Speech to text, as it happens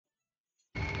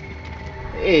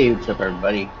Hey, what's up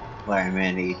everybody?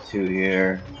 Fireman82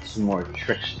 here. Some more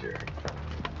Trickster.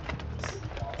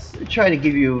 I try to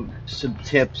give you some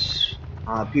tips.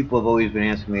 People have always been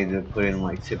asking me to put in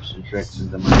like tips and tricks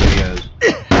into my videos.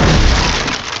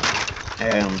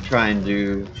 And I'm trying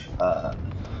to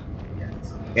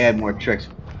add more tricks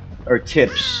or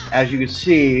tips. As you can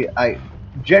see,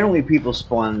 generally people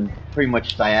spawn pretty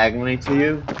much diagonally to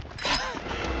you.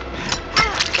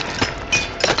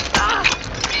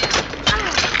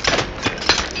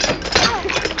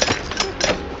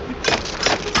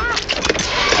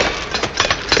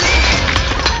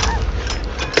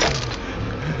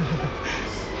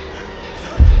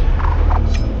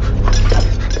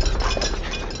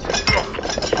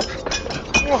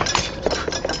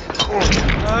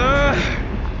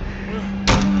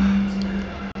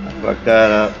 Fuck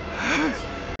that up.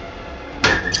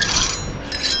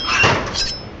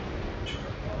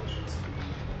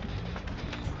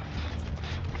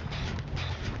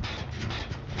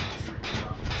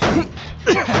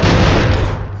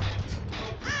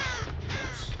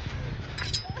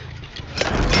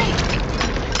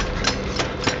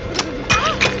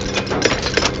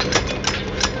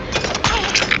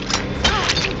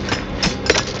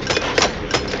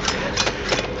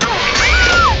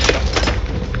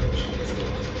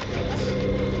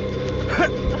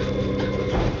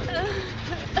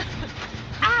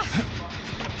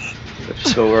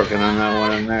 Still working on that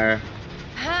one in there.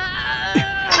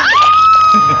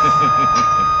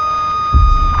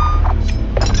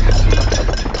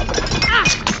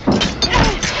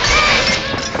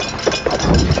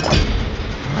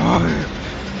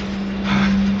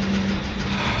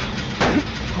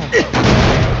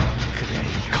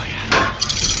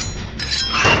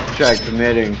 Try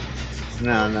committing.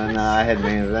 No, I had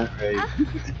main event ready.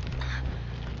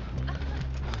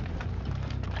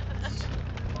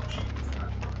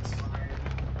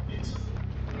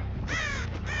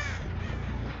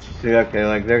 See, okay,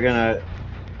 like they're gonna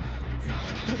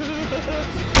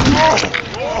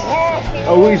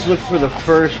always look for the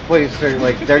first place. They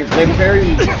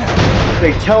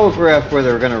telegraph where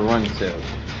they're gonna run to.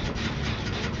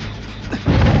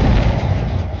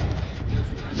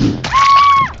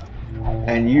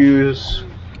 And use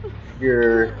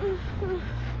your...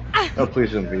 Oh,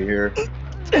 please don't be here.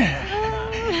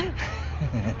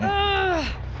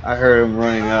 I heard him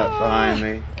running up behind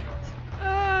me.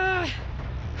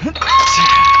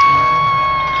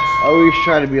 Always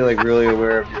try to be like really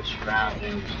aware of your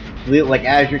surroundings. Like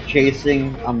as you're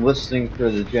chasing, I'm listening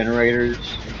for the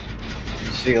generators.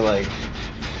 See, like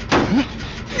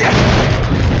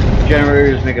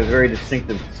generators make a very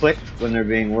distinctive click when they're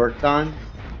being worked on.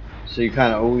 So you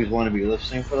kind of always want to be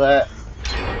listening for that.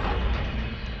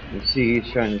 You see,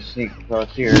 he's trying to sneak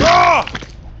across here.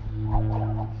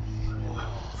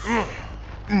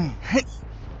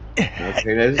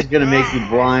 Okay, this is gonna make you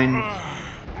blind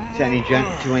to any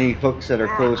hooks that are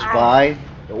close by,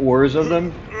 the oars of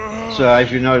them. So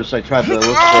as you notice, I try to look for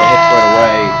a hook right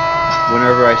away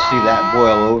whenever I see that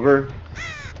boil over,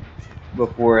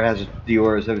 before the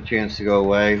oars have a chance to go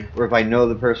away. Or if I know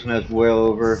the person has boil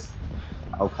over,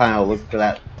 I'll kind of look for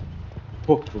that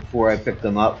hook before I pick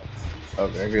them up.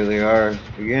 Okay, here they are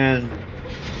again.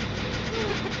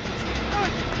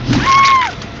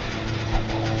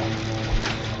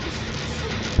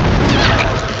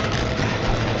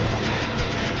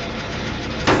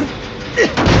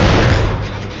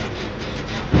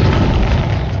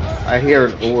 I hear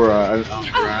an aura on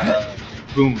the ground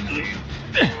booming,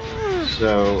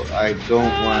 so I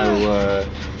don't want to.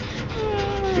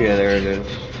 Yeah, there it is.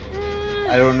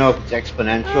 I don't know if it's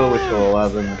exponential, which will allow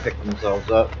them to pick themselves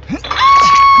up.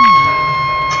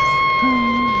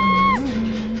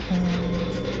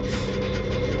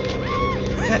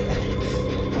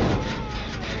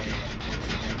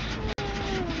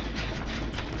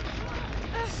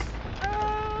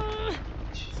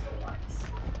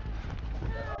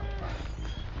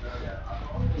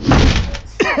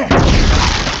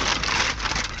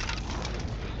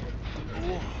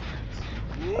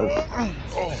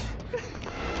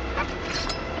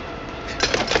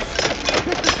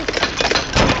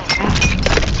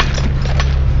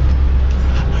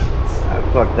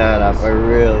 I fucked that up. I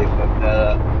really fucked that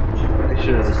up. I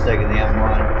should have just taken the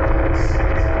M1.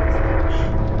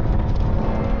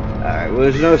 Alright, well,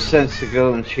 there's no sense to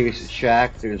go and chase a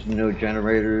shack. There's no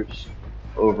generators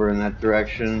over in that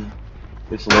direction.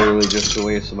 It's literally just a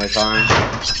waste of my time.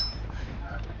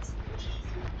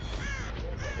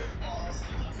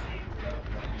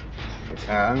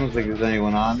 I don't think there's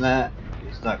anyone on that.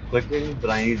 It's not clicking, but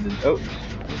I need to... Oh,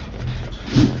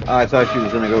 I thought she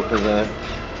was going to go for the...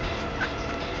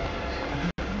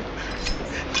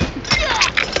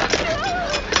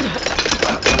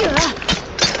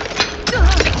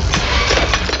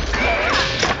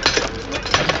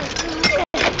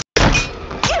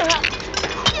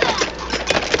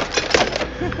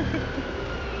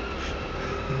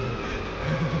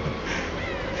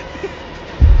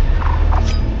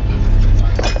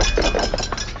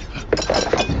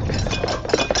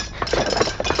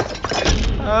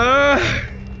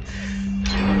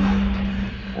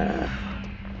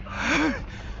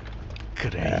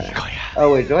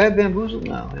 Oh wait, do I have bamboozle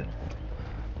now?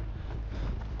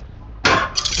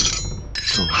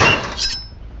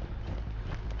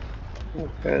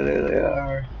 Okay, there they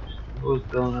are. What's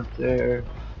going up there?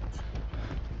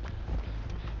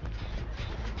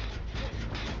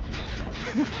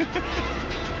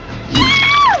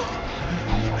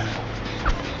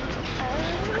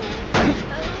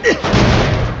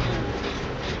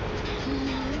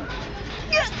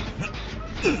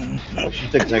 Oh, she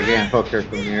thinks I can't hook her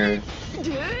from here.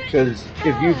 Because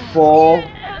if you fall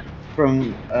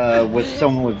from with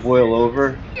someone with boil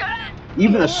over,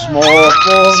 even a small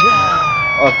fall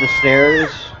off the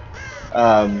stairs,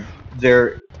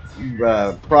 their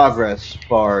progress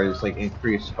bar is like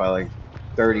increased by like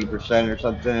 30% or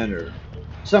something, or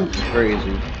something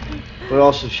crazy. But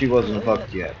also, she wasn't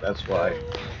hooked yet. That's why.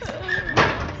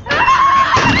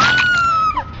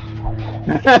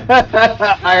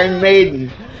 Iron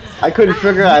Maiden. I couldn't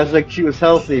figure out. I was like, she was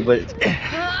healthy, but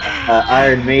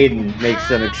Iron Maiden makes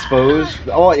them exposed.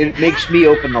 Oh, it makes me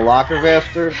open the locker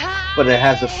faster, but it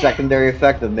has a secondary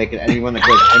effect of making anyone that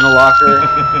goes in a locker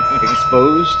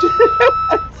exposed.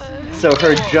 So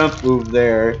her jump move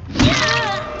there.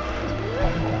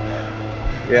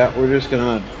 Yeah, we're just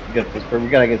gonna get this. We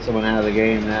gotta get someone out of the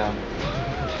game now.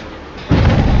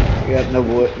 We got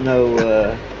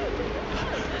no.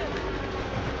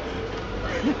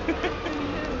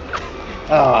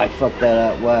 Oh, I fucked that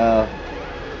up. Wow.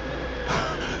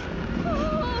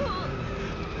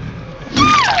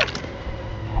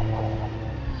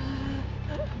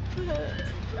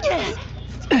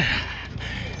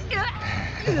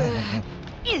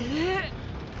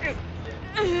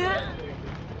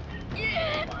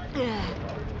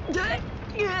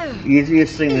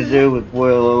 Easiest thing to do with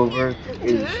boil over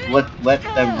is let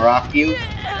them rock you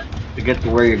to get to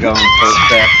where you're going so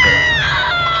faster.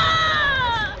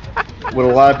 What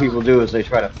a lot of people do is they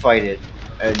try to fight it,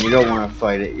 and you don't want to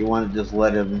fight it. You want to just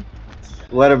let them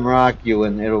rock you,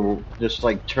 and it'll just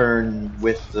like turn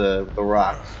with the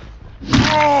rocks.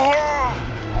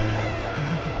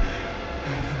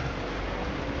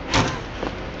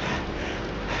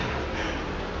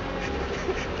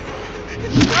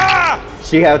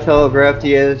 See how telegraphed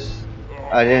he is?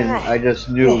 I just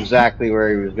knew exactly where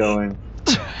he was going.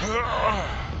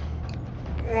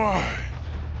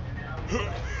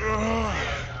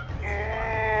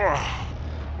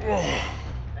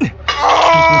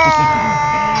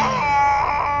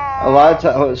 A lot of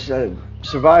times,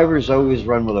 survivors always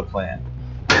run with a plan.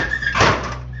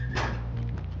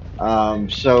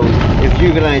 So if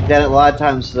you can identify, a lot of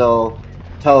times they'll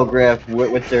telegraph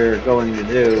what they're going to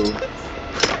do.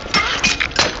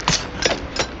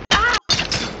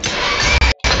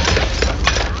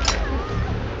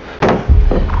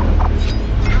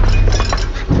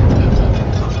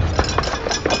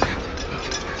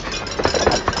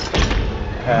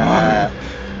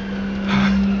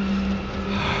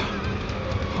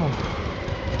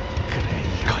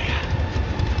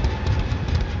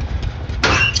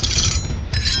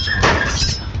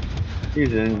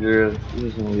 He's injured.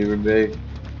 He's gonna leave her be.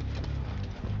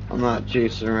 I'm not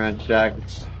chasing around Shaq.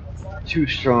 It's too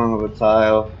strong of a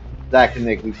tile. That can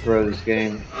make me throw this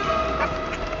game.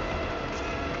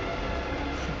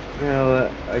 You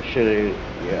know what? I should have.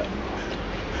 Yeah.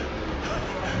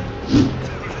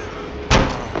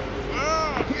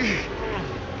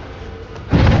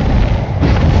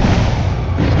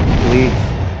 Leave.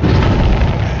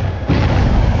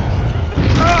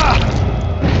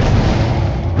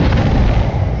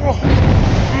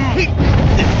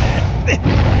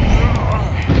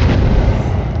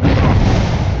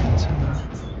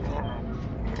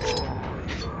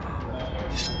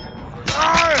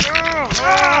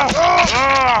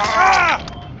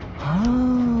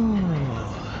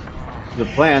 The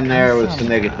plan there was to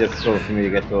make it difficult for me to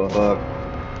get to a hook,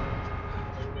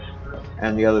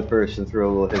 and the other person threw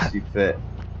a little hissy fit.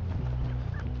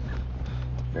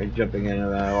 Right, jumping in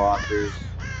and out of lockers.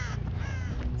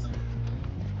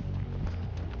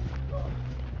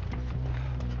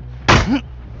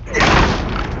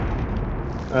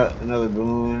 Another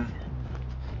balloon.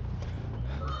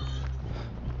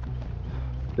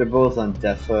 They're both on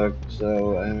death hook,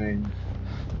 so I mean.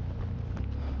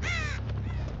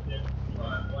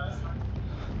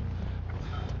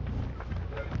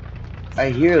 I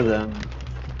hear them.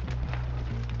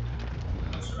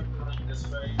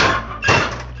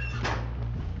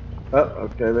 Oh,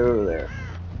 okay, they're over there.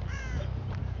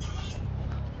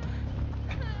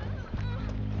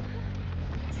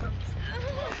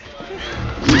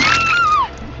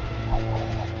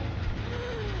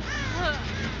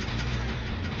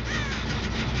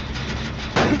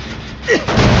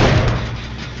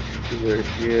 There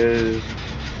she is.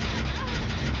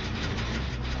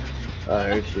 Oh,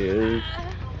 there she is.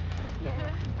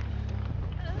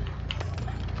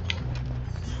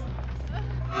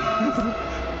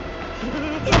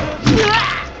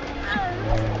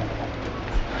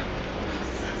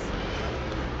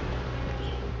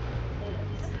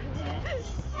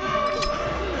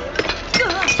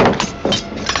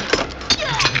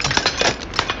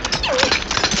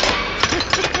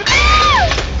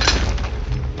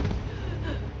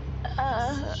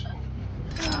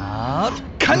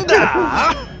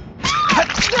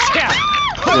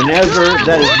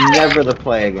 That is never the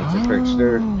play against a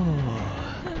trickster.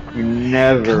 You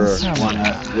never want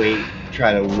to wait,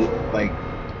 try to like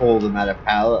hold him at a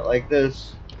pallet like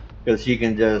this, because he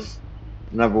can just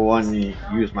number one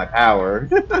use my power.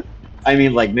 I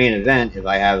mean, like main event if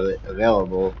I have it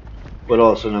available, but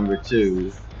also number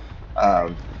two,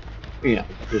 um,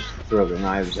 just throw the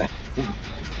knives at him.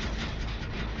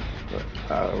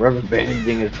 Rubber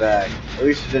banding is back. At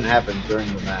least it didn't happen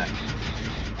during the match.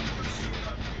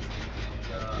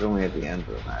 It's only at the end of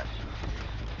the match.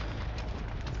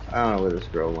 I don't know where this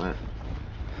girl went.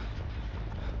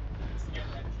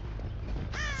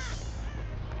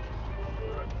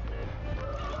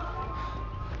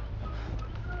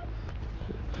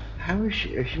 How is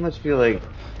she? She must feel like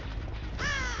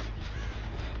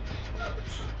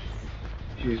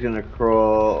she's gonna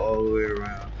crawl all the way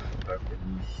around.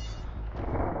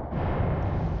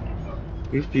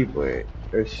 These people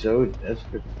are so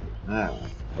desperate.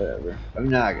 Whatever. I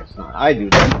mean, no, I guess not. I do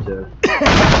that too.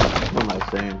 What am I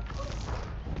saying?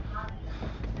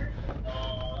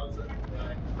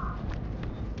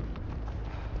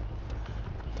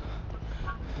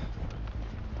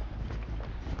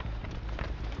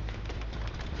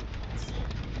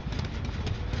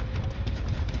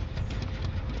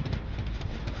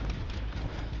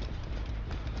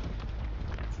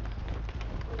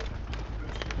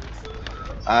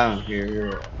 I don't hear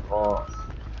her at all.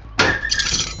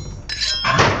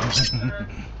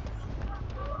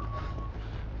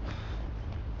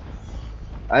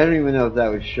 I don't even know if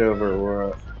that would show her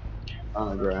or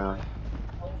on the ground.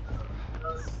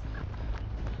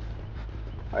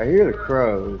 I hear the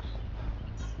crows.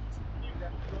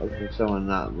 Like there's someone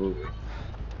not moving.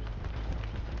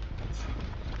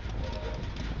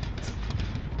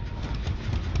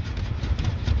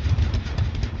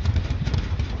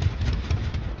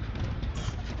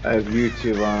 I have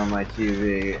YouTube on my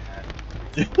TV.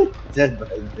 Dead by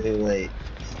Daylight.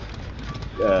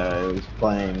 It was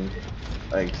playing,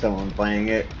 like someone playing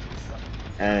it,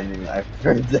 and I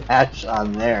heard that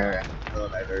on there. I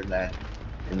thought I heard that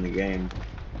in the game.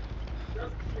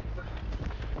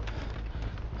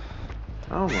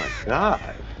 Oh my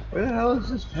god. Where the hell is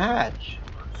this hatch?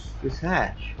 This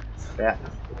hatch. Yeah,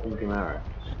 open camera.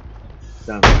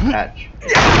 Sounds like hatch.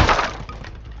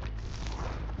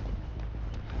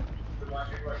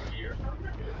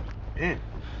 Man.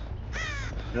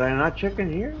 Did I not check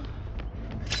in here?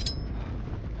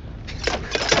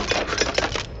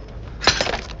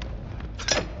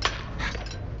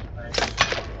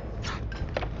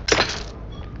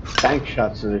 Tank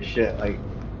shots of this shit, like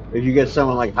if you get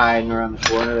someone like hiding around the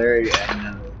corner there and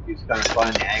then you just kind of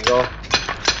find the angle.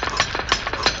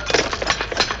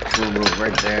 We'll move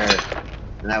right there.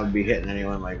 And that would be hitting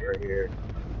anyone like right here.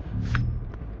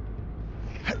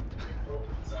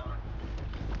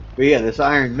 But yeah, this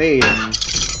Iron Maiden,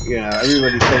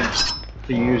 everybody thinks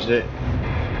to use it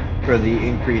for the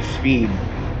increased speed,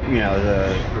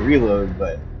 the reload,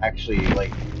 but actually,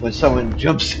 like, when someone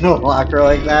jumps in a locker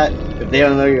like that, if they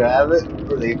don't know you have it,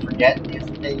 or they forget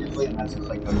instantaneously, and that's just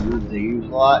like a move they use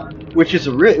a lot, which is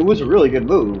it was a really good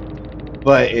move,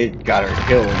 but it got her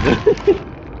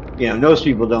killed. Most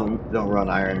people don't run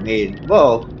Iron Maiden.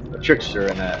 Well, a trickster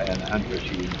and a huntress,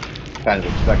 you kind of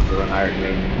expect to run Iron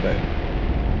Maiden, but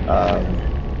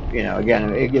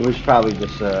again, it was probably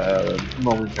just a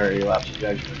momentary lapse of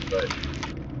judgment, but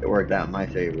it worked out in my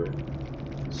favor.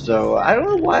 So I don't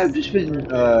know why I've just been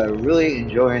really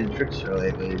enjoying Trickster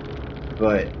lately,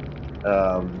 but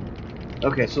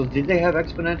okay. So did they have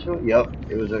exponential? Yep,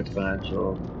 it was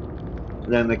exponential.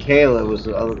 Then Michaela was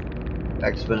the other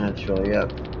exponential.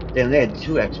 Yep. Damn, they had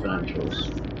two exponentials.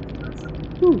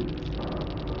 Whew.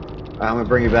 I'm gonna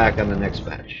bring you back on the next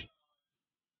match.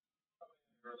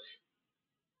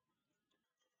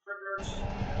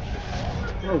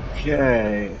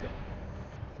 Okay.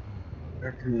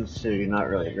 Raccoon City, not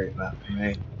really a great map for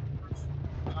me.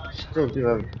 Still do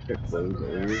have to pick those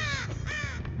at least.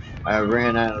 I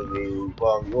ran out of the,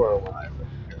 well, Laura one I really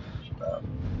care much about.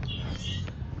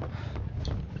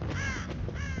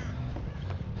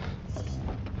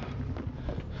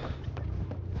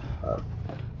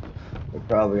 They're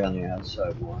probably on the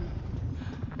outside one.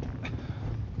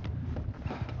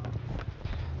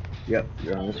 Yep,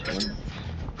 you're on this one.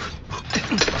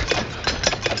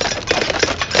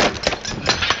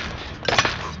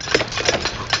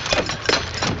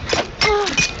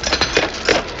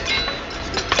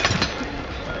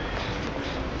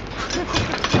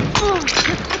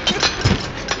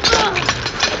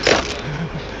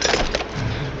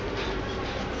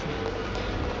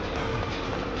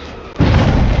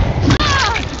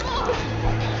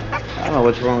 I don't know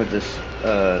what's wrong with this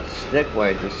stick, why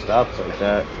it just stops like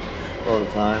that all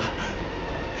the time.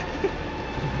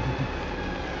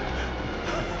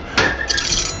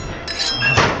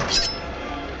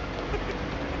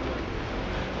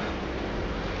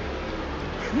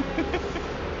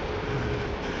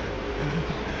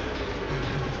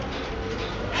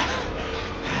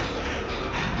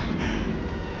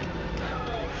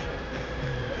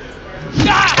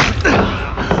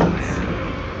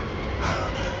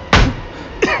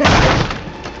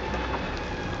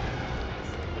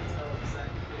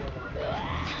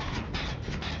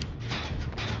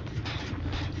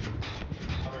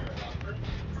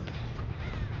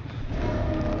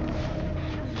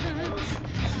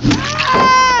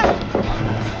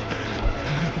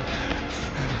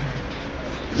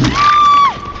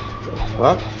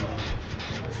 What?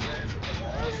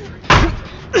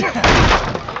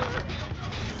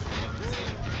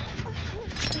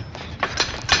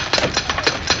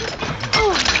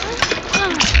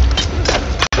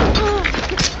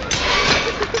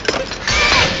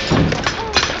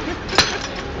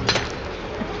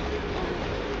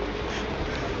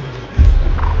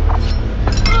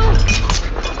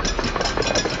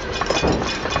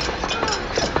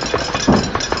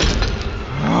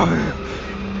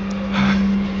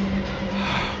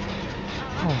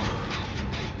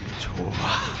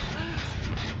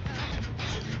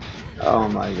 Oh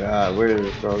my god, where did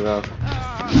it go?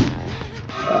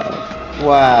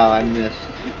 Wow, I missed.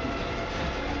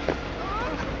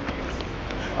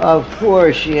 Of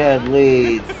course she had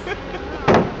leads.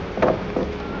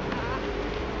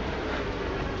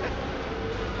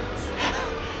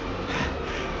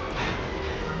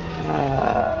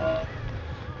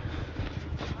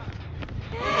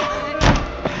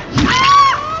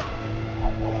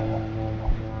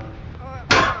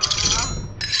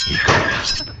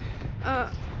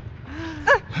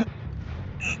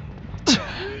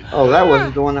 Oh, that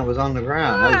wasn't the one that was on the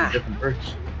ground. That was a different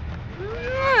person.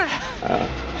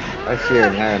 I see her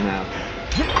there now.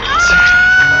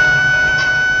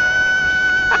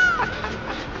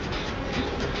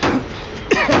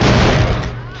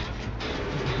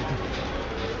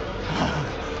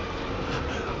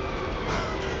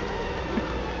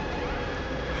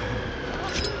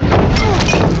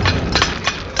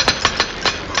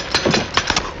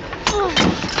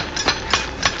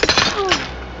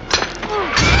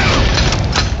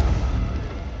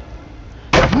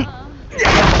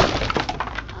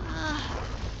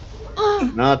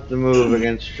 Not the move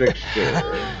against TRICKSTER,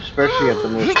 especially at the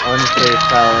most unsafe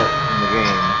pallet in the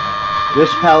game.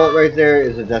 This pallet right there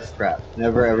is a death trap.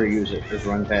 Never ever use it. Just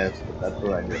run past it. That's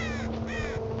what I do.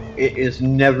 It is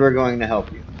never going to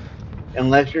help you.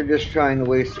 Unless you're just trying to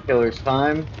waste the killer's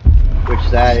time, which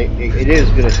it is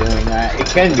good at doing that. It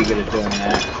can be good at doing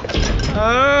that.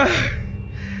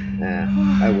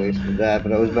 Nah, I wasted that,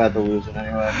 but I was about to lose it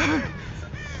anyway.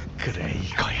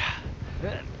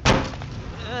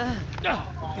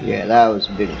 Yeah, that was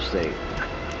a big mistake.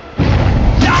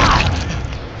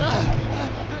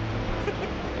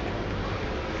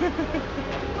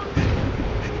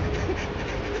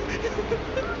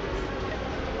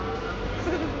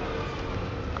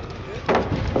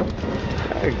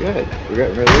 Very good. We're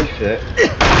getting rid of this shit.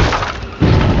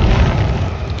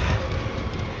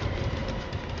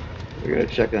 We're gonna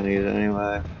check on these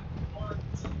anyway.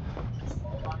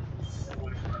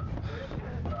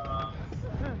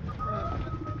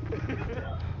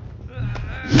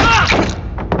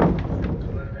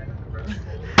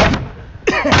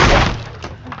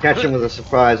 Catch him with a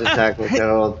surprise attack like that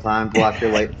all the time. Block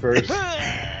your light first,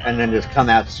 and then just come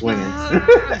out swinging.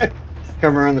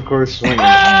 Come around the course swinging.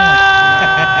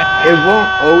 It won't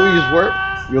always work.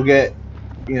 You'll get,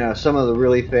 you know, some of the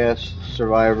really fast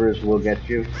survivors will get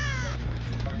you,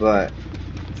 but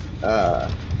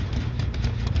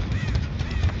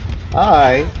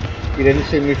hi. You didn't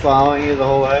see me following you the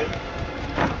whole way?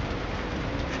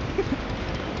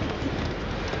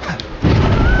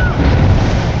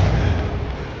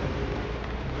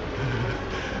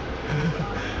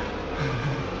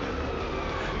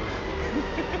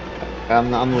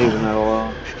 I'm leaving that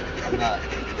alone. I'm not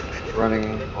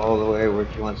running all the way where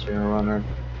she wants me to run her.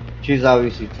 She's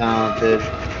obviously talented.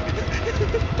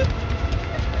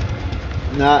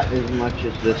 Not as much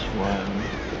as this one.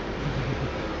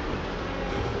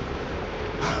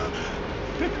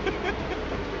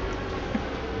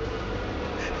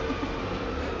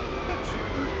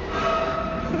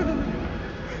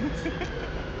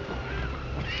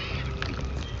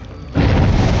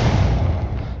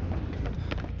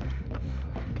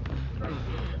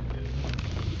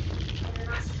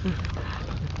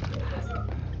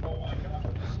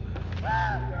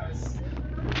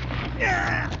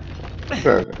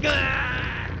 Perfect.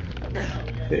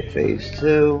 Okay, phase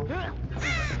 2.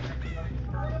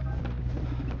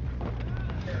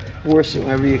 Force it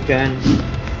whenever you can.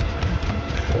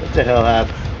 What the hell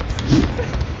happened?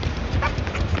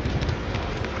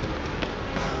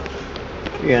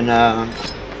 You know.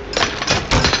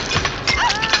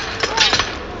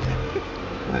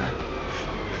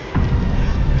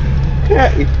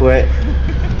 Yeah, you quit.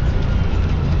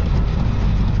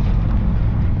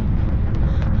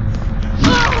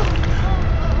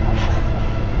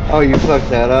 Oh, you fucked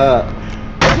that up.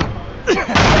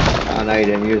 Oh, no, you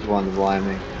didn't. You just wanted to blind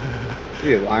me.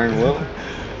 You have iron will?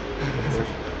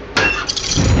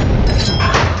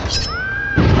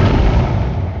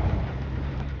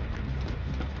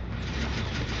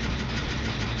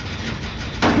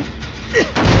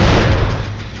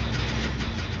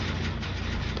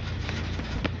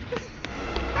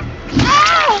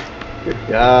 Good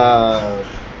job.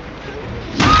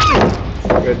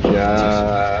 Good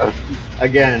job.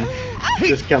 Again,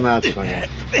 just come out swinging.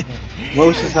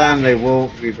 Most of the time they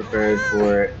won't be prepared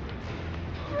for it.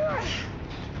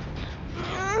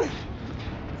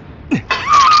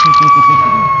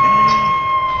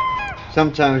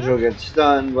 Sometimes you'll get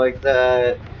stunned like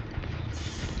that.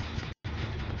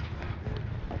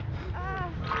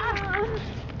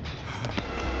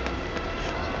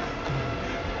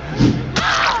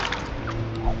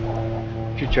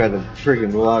 She tried to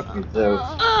friggin' block me too.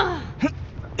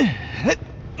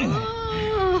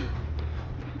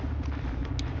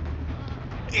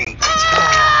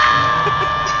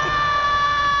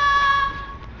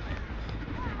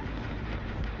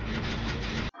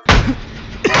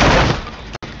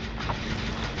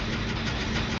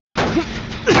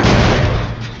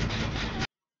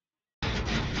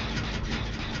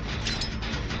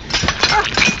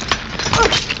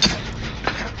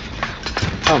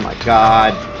 Oh my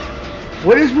god.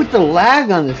 What is with the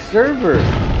lag on the server?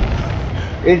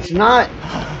 It's not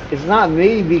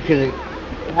me because it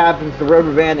happens, the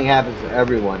rubber banding happens to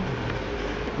everyone.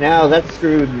 Now that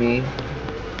screwed me.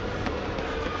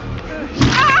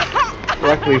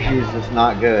 Luckily she's just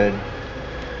not good.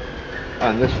 Oh,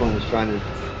 and this one is trying to...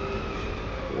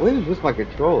 What is with my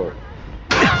controller?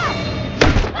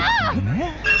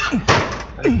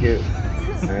 Thank you.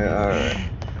 Alright.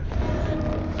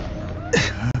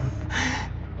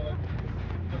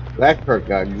 That perk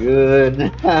got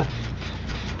good.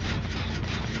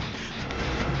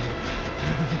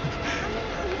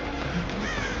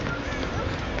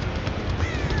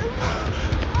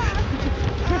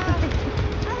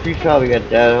 She probably got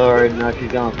that hard, now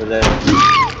she's going for that.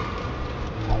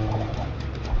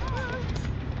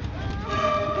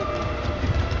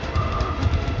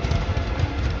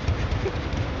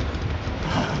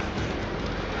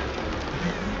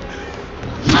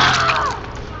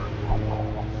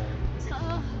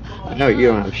 I know you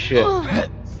don't have shit.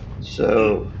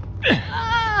 So,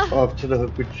 off to the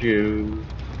hook with you.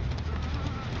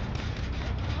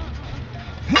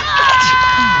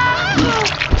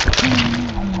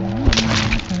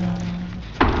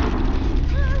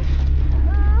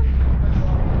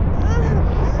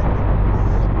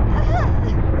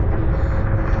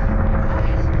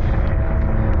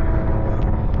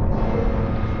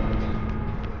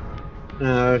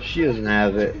 No, she doesn't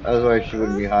have it. Otherwise she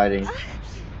wouldn't be hiding.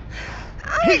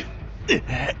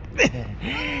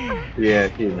 Yeah,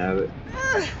 she didn't have it.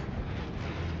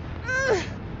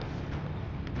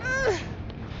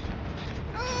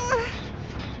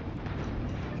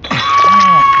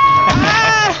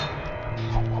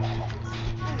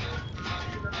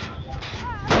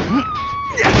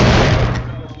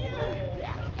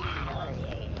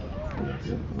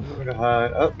 Nowhere to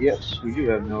hide. Oh, yes, we do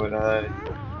have nowhere to hide.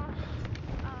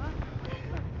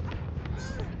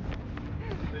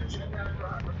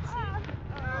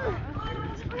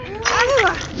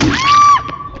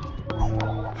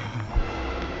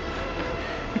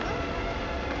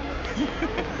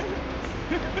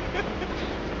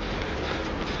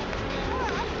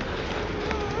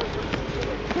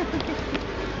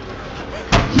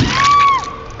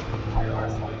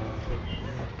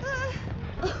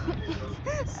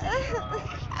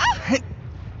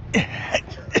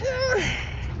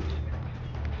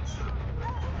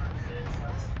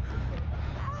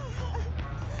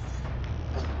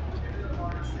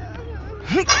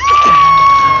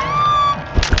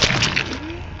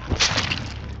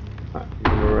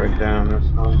 Right down this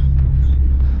one.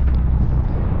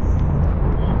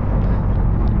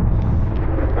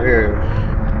 Right here.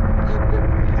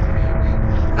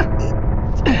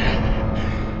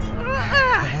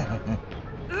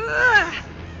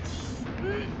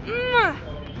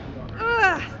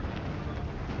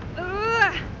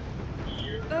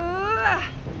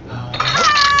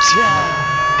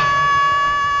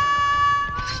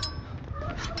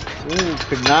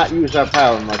 Could not use our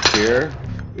power much here.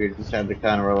 We just had to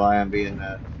kind of rely on being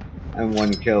a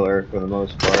M1 killer for the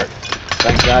most part.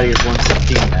 Thank God he is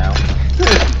 115 now.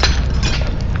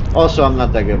 Also, I'm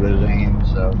not that good with his aim,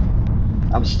 so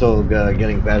I'm still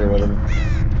getting better with him.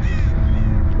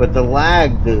 But the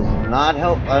lag does not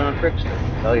help on a Trickster,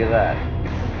 I'll tell you that.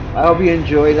 I hope you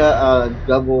enjoyed a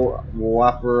double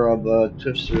whopper of a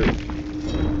Trickster.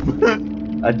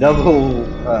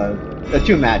 a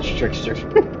two-match Trickster.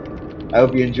 I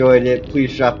hope you enjoyed it.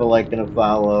 Please drop a like and a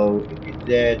follow. If you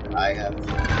did, I have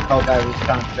help out this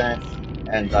content,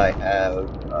 and I have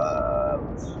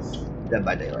Dead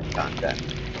by Daylight content.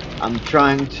 I'm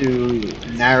trying to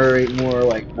narrate more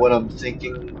like what I'm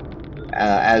thinking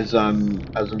as I'm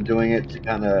doing it to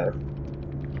kind of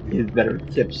give better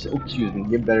tips.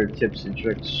 Give better tips and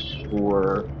tricks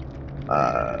for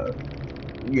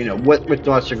what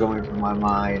thoughts are going through my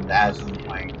mind as I'm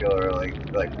playing killer,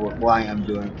 why I'm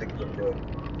doing things I'm doing.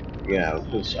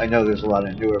 Because I know there's a lot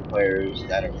of newer players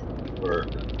that are looking for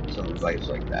some advice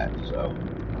like that. So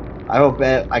I hope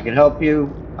that I can help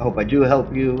you. I hope I do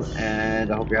help you,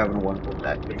 and I hope you're having a wonderful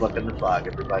day. Good luck in the fog,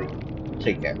 everybody.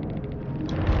 Take care.